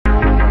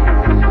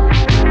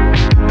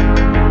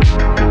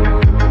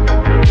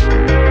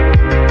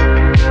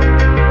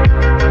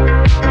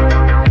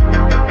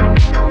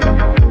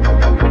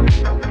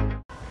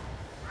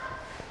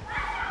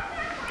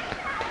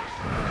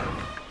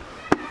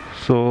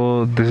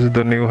This is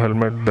the new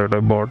helmet that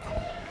I bought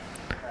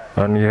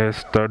and ये है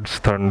studs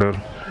thunder,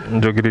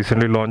 जो कि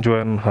रिसेंटली लॉन्च हुआ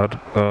है, हर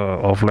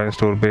ऑफलाइन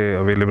स्टोर पे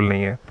अवेलेबल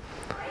नहीं है.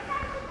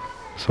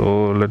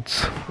 So let's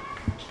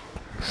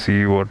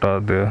see what are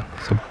there.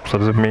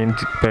 सबसे मेन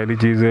पहली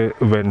चीज़ है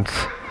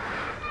वेंट्स,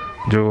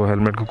 जो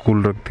हेलमेट को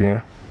कूल रखती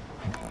हैं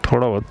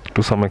थोड़ा बहुत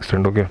to some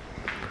extent. Okay,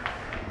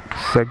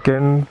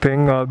 second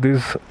thing are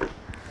this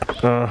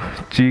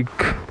cheek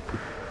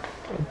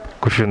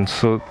cushion.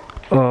 So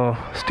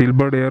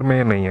Steelbird air में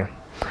ये नहीं है,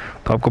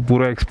 तो आपको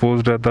पूरा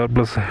एक्सपोज रहता है,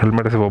 प्लस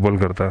हेलमेट ऐसे वॉबल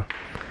करता है.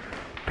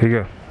 ठीक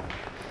है,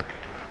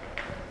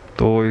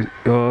 तो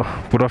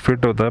पूरा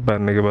फिट होता है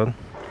पहनने के बाद.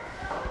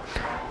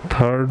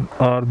 Third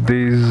are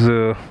this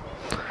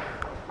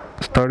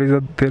studies,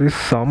 there is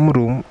some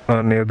room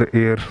near the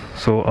air.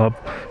 सो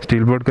आप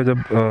स्टीलबर्ड का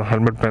जब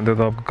हेलमेट पहनते हो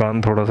तो आपका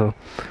कान थोड़ा सा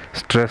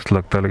स्ट्रेस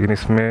लगता है, लेकिन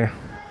इसमें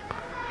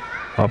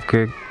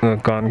आपके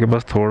कान के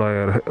पास थोड़ा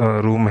एयर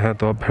रूम है,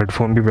 तो आप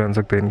हेडफोन भी पहन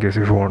सकते हैं in case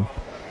if you want.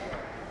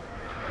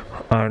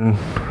 And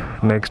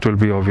next will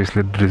be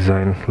obviously the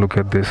design. Look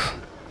at this.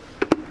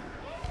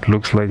 It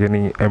looks like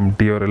any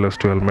MT or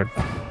LS2 helmet.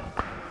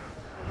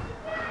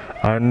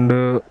 And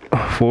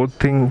fourth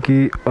thing कि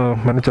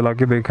मैंने चला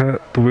के देखा है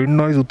तो विंड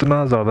नॉइज़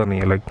उतना ज़्यादा नहीं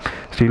है. लाइक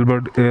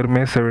स्टीलबर्ड एयर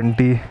में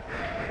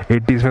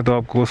 70-80s में तो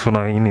आपको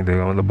सुना ही नहीं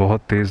देगा, मतलब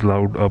बहुत तेज़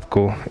लाउड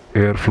आपको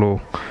एयर फ्लो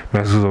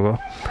महसूस होगा.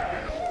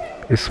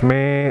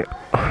 इसमें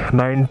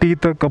 90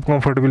 तक आप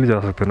कंफर्टेबली जा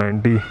सकते हैं.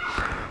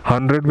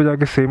 90-100 पे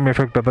जाके सेम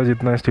इफेक्ट आता है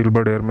जितना है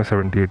स्टीलबर्ड एयर में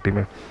 70-80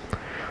 में.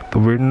 तो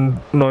विंड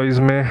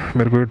नॉइज़ में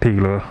मेरे को ये ठीक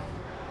लगा.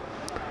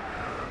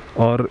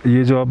 और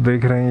ये जो आप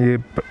देख रहे हैं ये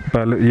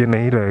पहले ये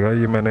नहीं रहेगा,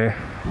 ये मैंने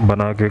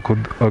बना के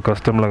खुद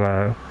कस्टम लगाया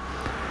है.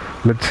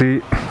 लेट्स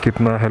सी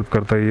कितना हेल्प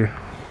करता है ये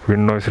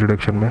विंड नॉइज़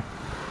रिडक्शन में.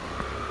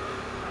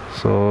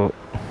 So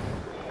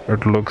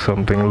it look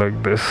something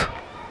like this.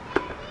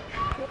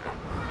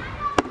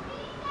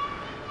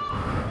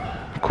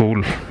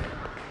 Cool.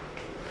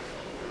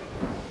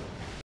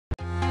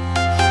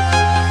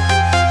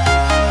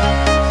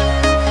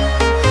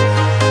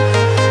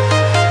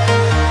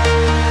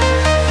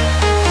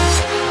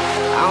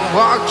 I'm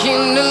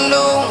walking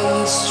alone,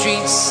 the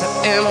streets are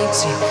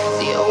empty.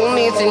 The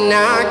only thing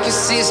I can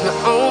see is my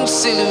own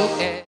silhouette.